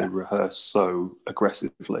something because they rehearse so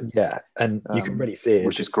aggressively. Yeah, and you can really see it.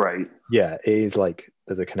 Which is great. Yeah, it is like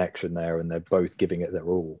there's a connection there and they're both giving it their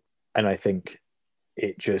all. And I think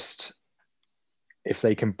it just, if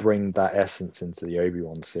they can bring that essence into the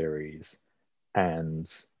Obi-Wan series and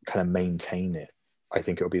kind of maintain it, I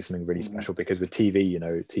think it'll be something really special, because with TV, you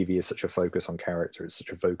know, TV is such a focus on character, it's such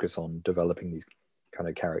a focus on developing these kind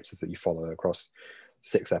of characters that you follow across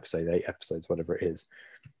 6 episodes, 8 episodes, whatever it is.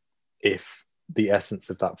 If the essence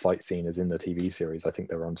of that fight scene is in the TV series, I think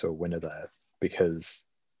they're onto a winner there, because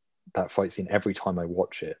that fight scene, every time I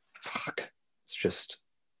watch it, it's just...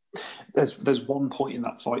 There's one point in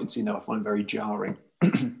that fight scene that I find very jarring.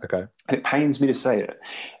 Okay. And it pains me to say it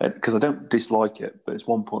because I don't dislike it, but it's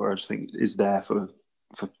one point where I just think it's there for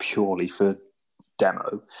purely for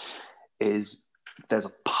demo is there's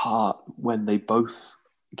a part when they both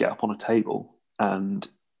get up on a table and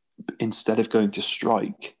instead of going to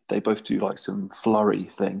strike, they both do like some flurry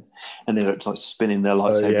thing, and they're like spinning their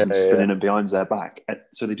lightsabers and spinning them behind their back. And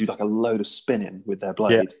so they do like a load of spinning with their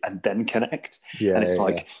blades and then connect. And it's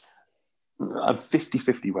like I'm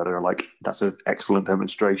 50-50 whether like that's an excellent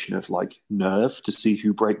demonstration of like nerve to see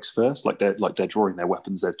who breaks first. Like they're drawing their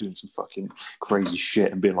weapons, they're doing some fucking crazy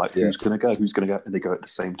shit and being like, who's gonna go, and they go at the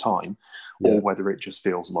same time, or whether it just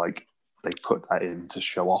feels like they put that in to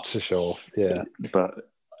show off. But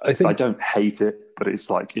I don't hate it, but it's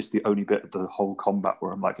like it's the only bit of the whole combat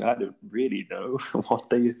where I'm like, I don't really know what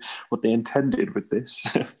they intended with this.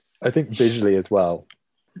 I think visually as well,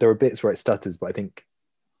 there are bits where it stutters, but I think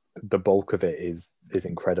the bulk of it is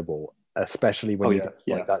incredible, especially when you get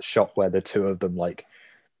like that shot where the two of them like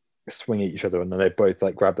swing at each other and then they both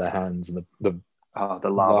like grab their hands and the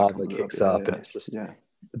lava kicks up and it's just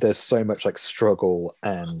there's so much like struggle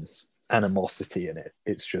and animosity in it.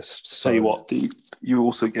 It's just so... Tell you what, you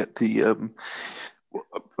also get the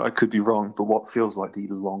I could be wrong, but what feels like the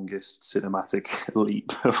longest cinematic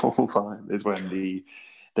leap of all time is when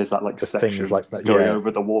there's that like section like that, going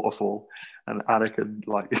over the waterfall, and Anakin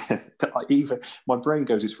like even my brain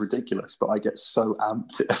goes, it's ridiculous, but I get so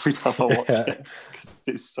amped every time I watch it because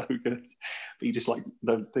it's so good. But you just like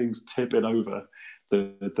the things tipping over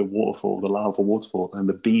the waterfall, the lava waterfall, and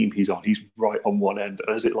the beam he's right on one end,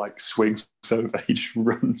 and as it like swings over, he just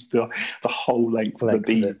runs the whole length of the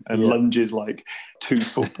beam and lunges like 2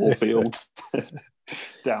 football fields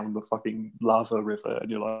down the fucking lava river, and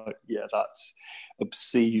you're like, yeah, that's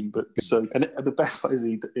obscene. But so, and the best part is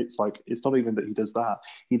it's not even that he does that,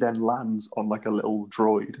 he then lands on like a little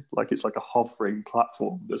droid, like it's like a hovering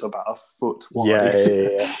platform that's about a foot wide,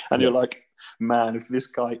 and you're like, man, if this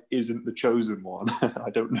guy isn't the chosen one, I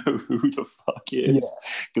don't know who the fuck is,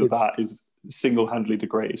 because that is single-handedly the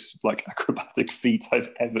greatest like acrobatic feat I've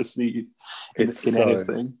ever seen in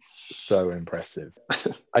anything. So impressive.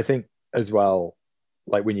 I think as well,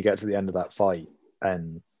 like when you get to the end of that fight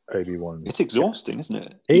and Obi-Wan, it's exhausting, isn't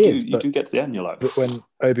it? You do get to the end, you're like, but when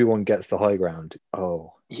Obi-Wan gets the high ground,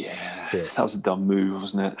 that was a dumb move,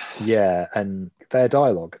 wasn't it? And their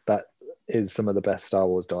dialogue, that is some of the best Star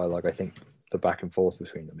Wars dialogue. I think the back and forth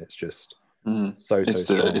between them, it's just so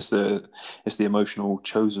strong. It's the emotional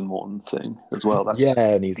chosen one thing as well. That's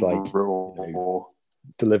and he's like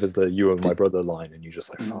delivers the "you are my brother" line, and you just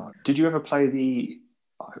like, fuck. Did you ever play the?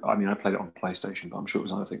 I mean, I played it on PlayStation, but I'm sure it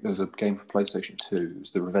was. I think there was a game for PlayStation 2. It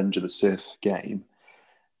was the Revenge of the Sith game,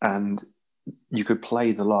 and you could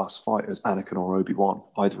play the last fight as Anakin or Obi-Wan,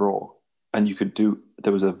 either or, and you could do.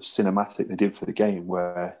 There was a cinematic they did for the game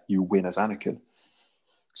where you win as Anakin.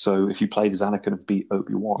 So if you played as Anakin and beat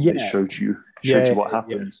Obi-Wan, it showed you what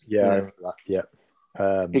happens. I remember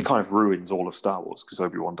that. It kind of ruins all of Star Wars because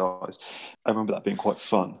Obi-Wan dies. I remember that being quite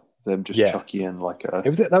fun. Them just chuck you in like a...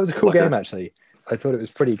 That was a cool game, actually. I thought it was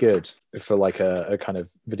pretty good for like a kind of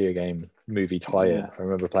video game movie tie-in. I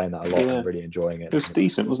remember playing that a lot and really enjoying it. It was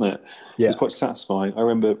decent, wasn't it? It was quite satisfying. I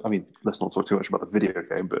remember, I mean, let's not talk too much about the video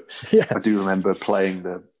game, but I do remember playing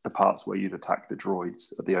the parts where you'd attack the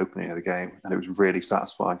droids at the opening of the game, and it was really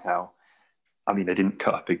satisfying how, I mean, they didn't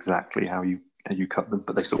cut up exactly how you cut them,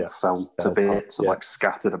 but they sort of fell to bits and like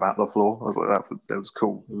scattered about the floor. I was like, that was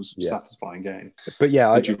cool. It was a satisfying game. But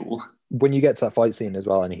when you get to that fight scene as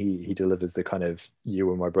well, and he delivers the kind of "you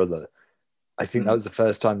were my brother," I think that was the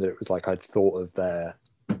first time that it was like I'd thought of their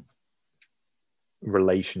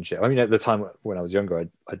relationship. I mean, at the time when I was younger,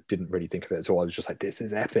 I didn't really think of it at all. I was just like, this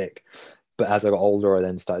is epic. But as I got older, I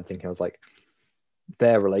then started thinking, I was like,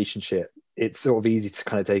 their relationship, it's sort of easy to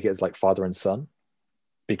kind of take it as like father and son,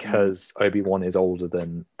 because Obi-Wan is older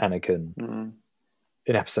than Anakin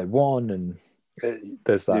in episode 1, and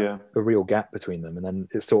there's that a real gap between them, and then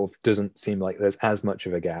it sort of doesn't seem like there's as much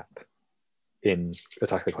of a gap in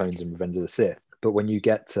Attack of the Clones and Revenge of the Sith. But when you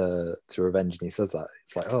get to Revenge and he says that,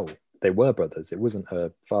 it's like, oh, they were brothers. It wasn't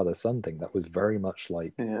a father-son thing. That was very much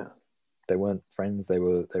like they weren't friends. They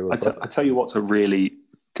were I tell you what's a really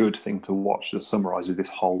good thing to watch that summarizes this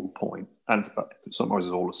whole point, and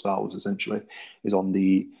summarizes all of Star Wars essentially, is on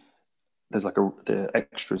there's like the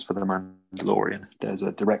extras for the Mandalorian. There's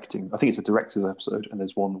a directing, I think it's a director's episode, and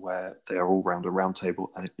there's one where they are all round a round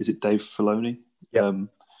table. And is it Dave Filoni? Yeah.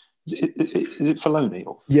 Is it Filoni?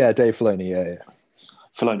 Or Dave Filoni. Yeah.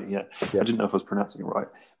 Filoni. Yeah. I didn't know if I was pronouncing it right,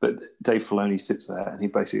 but Dave Filoni sits there and he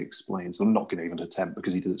basically explains. I'm not going to even attempt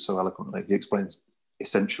because he did it so eloquently. He explains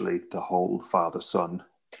essentially the whole father-son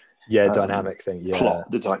dynamic thing. Plot,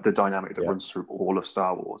 the dynamic that runs through all of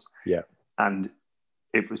Star Wars. Yeah. And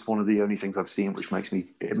it was one of the only things I've seen which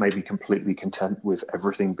it made me completely content with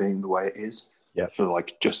everything being the way it is. Yeah. For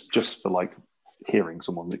like just for like hearing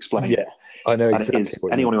someone explain Yeah, it. I know And exactly.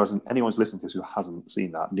 it is, anyone's listening to this who hasn't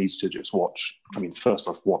seen that needs to just watch. I mean, first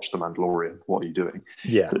off, watch The Mandalorian. What are you doing?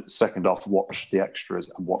 Yeah. But second off, watch the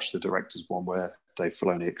extras and watch the director's one where Dave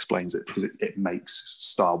Filoni explains it, because it makes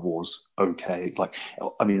Star Wars okay. Like,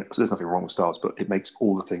 I mean, there's nothing wrong with Star Wars, but it makes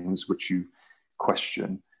all the things which you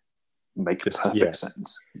question make perfect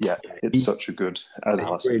sense. Yeah, it's such a good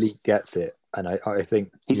analysis. He really gets it, and I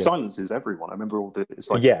think he silences everyone. I remember all the.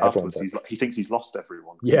 It's like afterwards, he thinks he's lost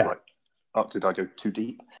everyone. Yeah, he's like, "Oh, did I go too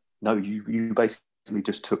deep?" No, you basically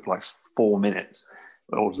just took like 4 minutes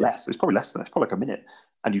or less. It's probably less than that. It's probably like a minute,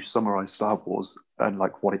 and you summarize Star Wars and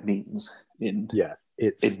like what it means in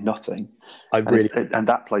nothing. And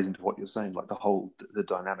that plays into what you're saying, like the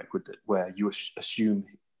dynamic with it, where you assume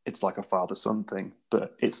it's like a father-son thing,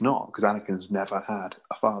 but it's not, because Anakin's never had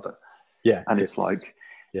a father. Yeah, and it's like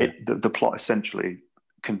the plot essentially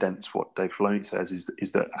condensed what Dave Filoni says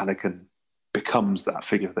is that Anakin becomes that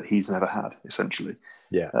figure that he's never had, essentially.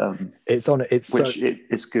 Yeah, it's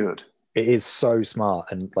good. It is so smart,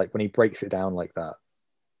 and like when he breaks it down like that,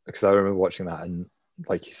 because I remember watching that, and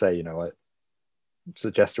like you say, I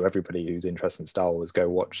suggest to everybody who's interested in Star Wars, go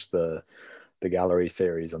watch the Gallery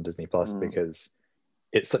series on Disney Plus, because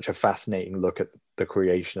it's such a fascinating look at the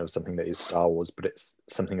creation of something that is Star Wars, but it's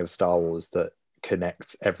something of Star Wars that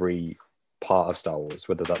connects every part of Star Wars,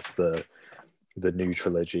 whether that's the new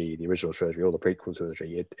trilogy, the original trilogy, or the prequel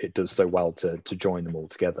trilogy. It does so well to join them all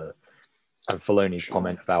together. And Filoni's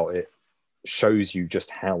comment about it shows you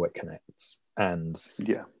just how it connects. And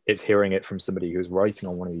it's hearing it from somebody who's writing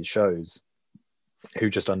on one of these shows who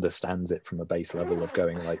just understands it from a base level of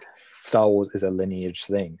going like, Star Wars is a lineage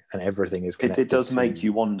thing, and everything is connected. It does make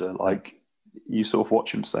you wonder, like, you sort of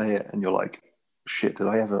watch him say it, and you're like, shit, did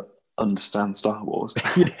I ever understand Star Wars?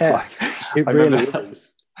 Yeah, like, it really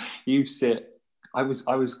is. You sit, I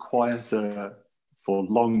was quieter for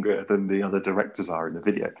longer than the other directors are in the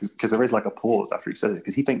video, because there is like a pause after he says it,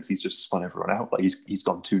 because he thinks he's just spun everyone out, like he's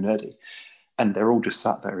gone too nerdy. And they're all just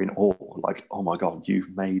sat there in awe, like, oh my God,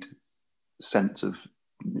 you've made sense of,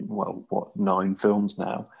 9 films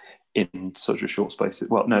now in such a short space.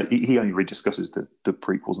 Well, no, he only rediscusses the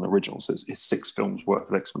prequels and originals. So it's 6 films worth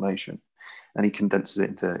of explanation, and he condenses it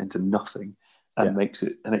into nothing and makes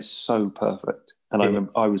it, and it's so perfect. And I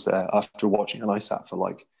remember I was there after watching, and I sat for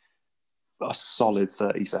like a solid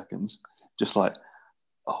 30 seconds, just like,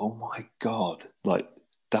 oh my God, like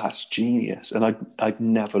that's genius. And I'd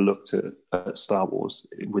never looked at Star Wars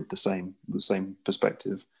with the same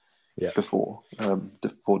perspective. Before Dave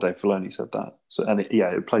Filoni said that. So, and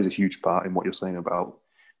it plays a huge part in what you're saying about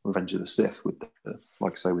Revenge of the Sith, with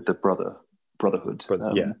the brotherhood.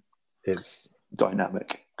 It's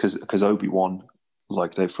dynamic, because Obi-Wan,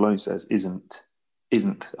 like Dave Filoni says,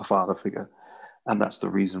 isn't a father figure, and that's the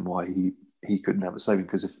reason why he could never save him.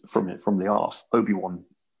 Because from the off, Obi-Wan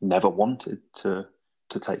never wanted to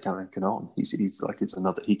take Anakin on. He's like, it's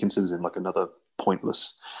another. He considers him like another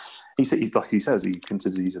pointless. He says he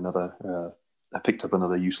considers he's another. I picked up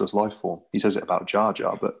another useless life form. He says it about Jar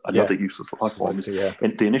Jar, but another useless life form is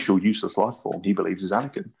the initial useless life form he believes is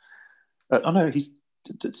Anakin.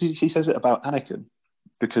 He says it about Anakin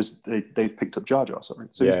because they've picked up Jar Jar. Sorry,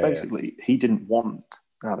 so basically he didn't want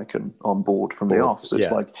Anakin on board from the off. So it's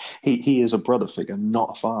like he is a brother figure,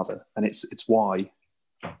 not a father, and it's why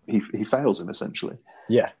he fails him essentially.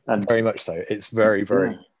 Yeah, and very much so. It's very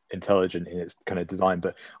very intelligent in its kind of design,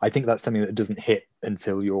 but I think that's something that doesn't hit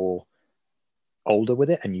until you're older with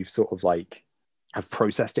it, and you've sort of like have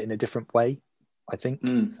processed it in a different way, I think.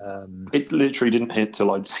 It literally didn't hit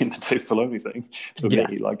till I'd seen the Dave Filoni thing for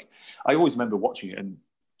me. Like, I always remember watching it, and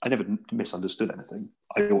I never misunderstood anything.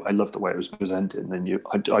 I loved the way it was presented, and then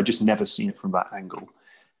I just never seen it from that angle,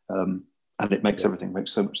 and it makes everything make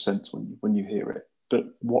so much sense when you hear it. But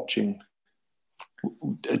watching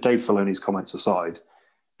Dave Filoni's comments aside,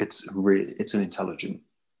 it's an intelligent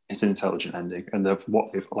ending, and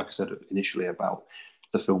like I said initially about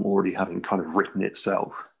the film already having kind of written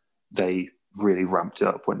itself, they really ramped it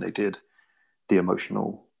up when they did the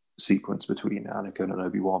emotional sequence between Anakin and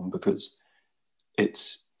Obi-Wan, because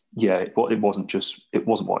it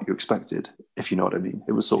wasn't what you expected, if you know what I mean.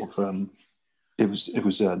 It was sort of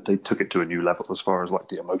they took it to a new level as far as like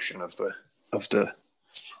the emotion of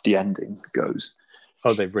the ending goes.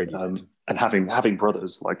 Oh, they really did. And having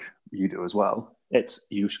brothers like you do as well, it's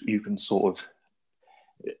you can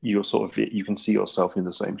you can see yourself in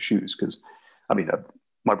the same shoes, because I mean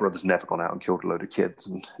my brother's never gone out and killed a load of kids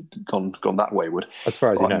and gone that wayward, as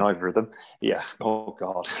far as you know. Neither of them. Oh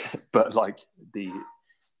God. But like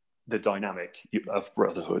the dynamic of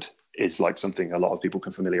brotherhood is like something a lot of people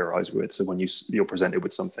can familiarize with. So when you're presented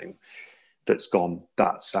with something that's gone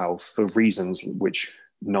that south for reasons which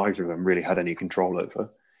neither of them really had any control over,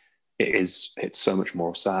 it's so much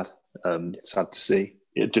more sad. It's sad to see.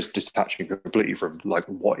 It just detaching completely from like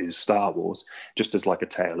what is Star Wars, just as like a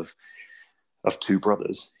tale of two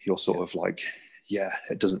brothers. You're sort of like, yeah,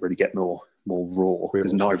 it doesn't really get more raw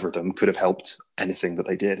because neither of them could have helped anything that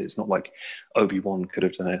they did. It's not like Obi-Wan could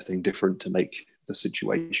have done anything different to make the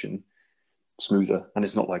situation smoother, and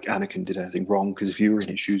it's not like Anakin did anything wrong, because if you were in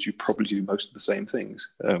his shoes, you'd probably do most of the same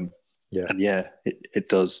things. It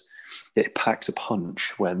does. It packs a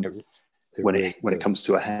punch when it comes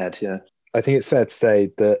to a head. Yeah, I think it's fair to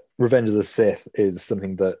say that Revenge of the Sith is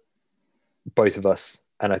something that both of us,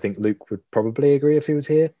 and I think Luke would probably agree if he was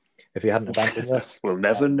here, if he hadn't abandoned us. We'll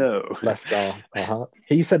never know. Left our heart.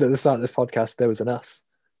 He said at the start of this podcast there was an us,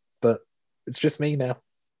 but it's just me now.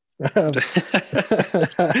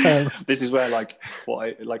 This is where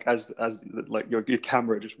as your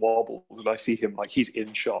camera just wobbles and I see him like he's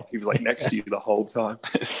in shot. He was like next to you the whole time.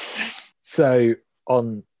 So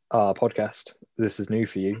on our podcast, this is new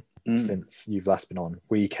for you since you've last been on.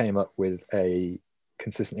 We came up with a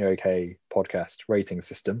consistently okay podcast rating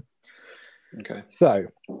system. Okay. So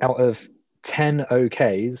out of 10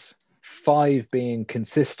 okays, 5 being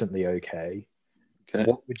consistently okay,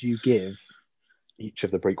 what would you give each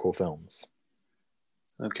of the prequel films?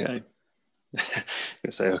 Okay. I'm going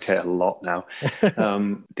to say okay a lot now.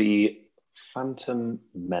 The Phantom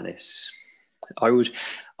Menace. I would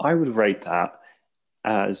rate that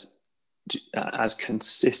as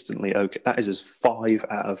consistently okay. That is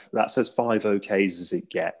that's as 5 okays as it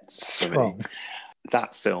gets for me.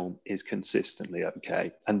 That film is consistently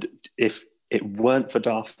okay. And if it weren't for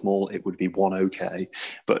Darth Maul, it would be 1 okay.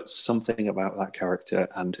 But something about that character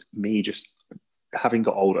and me just having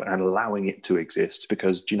got older and allowing it to exist,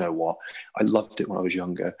 because do you know what? I loved it when I was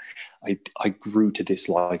younger. I grew to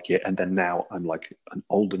dislike it. And then now I'm like an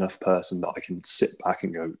old enough person that I can sit back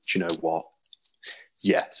and go, do you know what?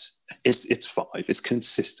 Yes, it's 5. It's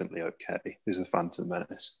consistently okay. This is a Phantom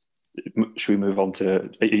Menace. Should we move on to?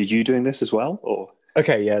 Are you doing this as well, or?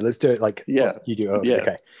 Okay, yeah, let's do it. Like, yeah, you do.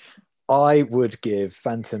 Okay, I would give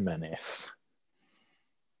Phantom Menace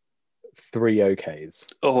 3 okays.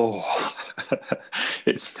 Oh,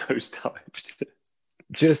 it's nosedived.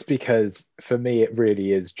 Just because for me, it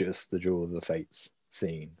really is just the Duel of the Fates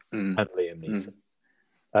scene and Liam Neeson.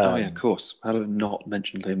 Oh yeah, of course. I have not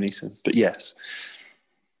mentioned Liam Neeson, but yes.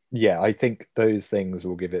 Yeah, I think those things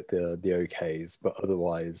will give it the okays, but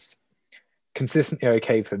otherwise, consistently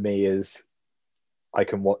okay for me is I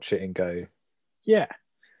can watch it and go, yeah.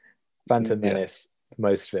 Phantom Menace,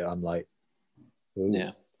 most of it, I'm like, ooh.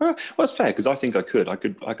 Yeah. Well, it's fair, because I think I could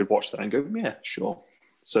watch that and go, yeah, sure.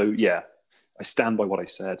 So yeah, I stand by what I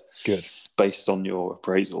said. Good. Based on your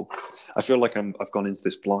appraisal, I feel like I've gone into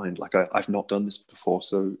this blind. Like I've not done this before,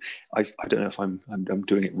 so I don't know if I'm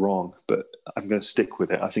doing it wrong, but I'm going to stick with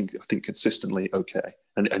it. I think consistently okay,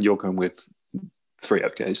 and you're going with 3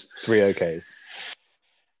 okays. 3 okays.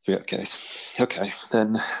 3 okays. Okay,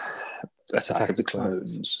 then Attack of the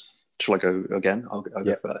Clones. Shall I go again? I'll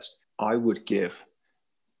go first. I would give.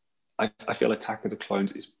 I feel Attack of the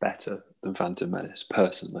Clones is better than Phantom Menace,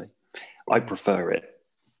 personally. I prefer it.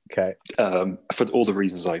 Okay. For all the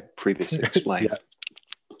reasons I previously explained.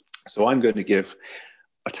 So I'm going to give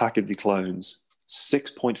Attack of the Clones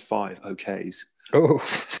 6.5 okays. Oh,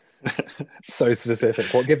 so specific.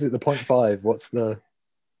 What gives it the 0.5? What's the...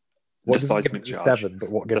 What the seismic charge. 7, but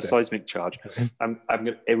what gives the seismic charge.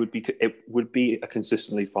 It would be a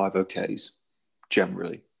consistently 5 okays,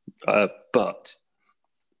 generally. But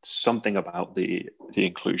something about the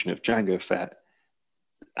inclusion of Jango Fett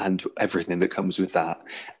and everything that comes with that,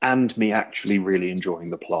 and me actually really enjoying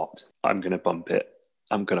the plot, I'm going to bump it.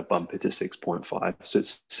 I'm going to bump it to 6.5. So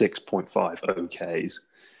it's 6.5 okays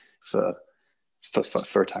for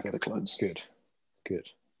Attack of the Clones. Good.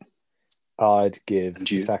 I'd give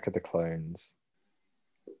Attack of the Clones.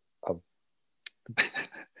 I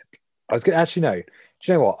was going to actually no.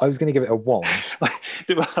 Do you know what? I was going to give it a 1.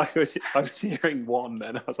 I was hearing 1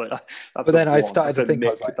 then. I was like, but then I started to think, I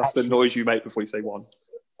was like, that's the noise you make before you say 1.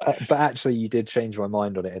 But actually, you did change my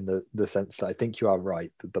mind on it in the sense that I think you are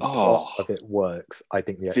right. The plot of it works. I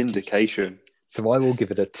think the vindication. So I will give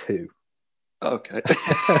it a 2. Okay.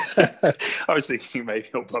 I was thinking maybe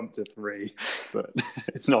you'll bump to 3, but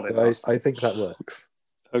it's not enough. I think that works.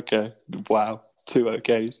 Okay. Wow. 2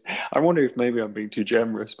 okays. I wonder if maybe I'm being too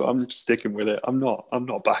generous, but I'm just sticking with it. I'm not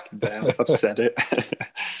backing down. I've said it.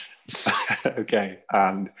 Okay.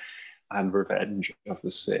 And Revenge of the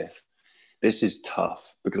Sith. this is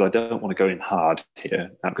tough because I don't want to go in hard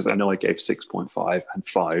here now because I know I gave 6.5 and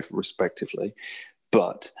 5 respectively,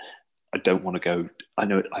 but I don't want to go.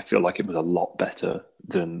 I feel like it was a lot better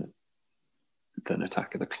than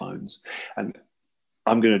Attack of the Clones, and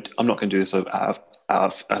I'm not going to do this out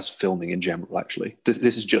of as filming in general. Actually, this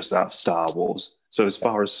is just out of Star Wars. So as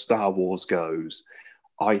far as Star Wars goes,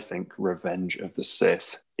 I think Revenge of the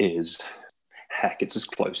Sith is, heck, it's as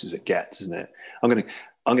close as it gets, isn't it? I'm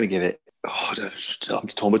gonna give it. Oh, I'm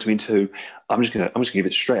torn between two. I'm just gonna give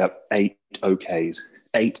it straight up 8 OKs.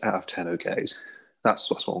 8 out of 10 OKs. That's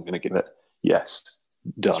what I'm gonna give it. Yes,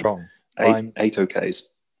 done. Strong. 8 OKs.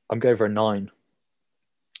 I'm going for a 9.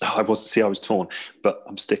 I was torn, but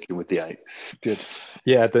I'm sticking with the 8. Good.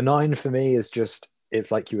 Yeah, the 9 for me is just,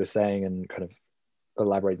 it's like you were saying and kind of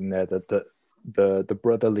elaborating there, that the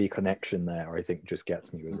brotherly connection there, I think, just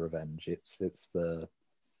gets me with Revenge. It's the,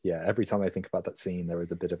 yeah, every time I think about that scene, there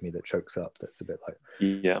is a bit of me that chokes up. That's a bit like,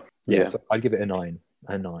 yeah. So I'd give it a 9.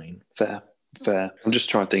 A 9. Fair. I'm just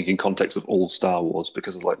trying to think in context of all Star Wars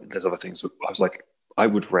because there's other things. I was like, I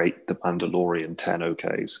would rate The Mandalorian 10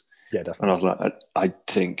 OKs. Yeah, definitely. And I was like,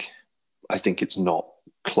 I think it's not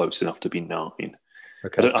close enough to be 9.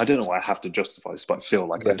 Okay. I don't know why I have to justify this, but I feel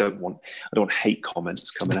like I don't want hate comments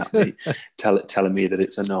coming at me telling me that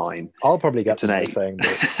it's a 9. I'll probably get it's an 8 saying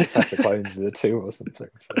that Attack of the Clones is a 2 or something.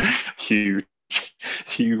 So. Huge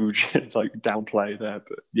like downplay there,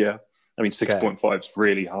 but yeah. I mean, 6.5 is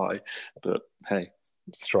really high, but hey.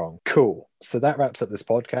 Strong. Cool. So that wraps up this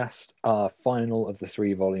podcast, our final of the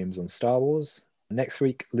 3 volumes on Star Wars. Next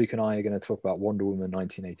week, Luke and I are going to talk about Wonder Woman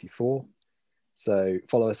 1984. So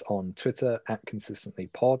follow us on Twitter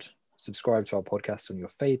 @ConsistentlyPod. Subscribe to our podcast on your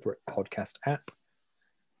favorite podcast app.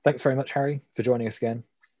 Thanks very much, Harry, for joining us again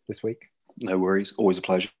this week. No worries. Always a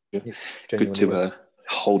pleasure. Yeah, good to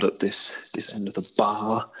hold up this end of the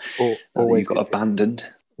bar. Always got abandoned.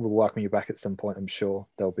 We'll welcome you back at some point. I'm sure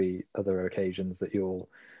there'll be other occasions that you'll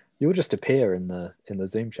just appear in the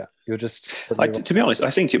Zoom chat. You'll just to be honest, I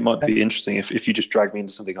think it might be interesting if you just drag me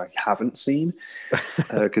into something I haven't seen,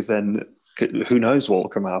 because then who knows what will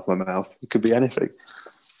come out of my mouth? It could be anything.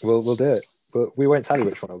 We'll do it, but we won't tell you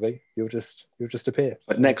which one it'll be. You'll just appear.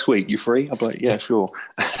 But next week, you free? I'll be like, yeah, sure.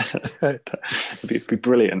 It'd be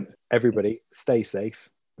brilliant. Everybody, stay safe.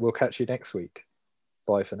 We'll catch you next week.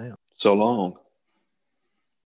 Bye for now. So long.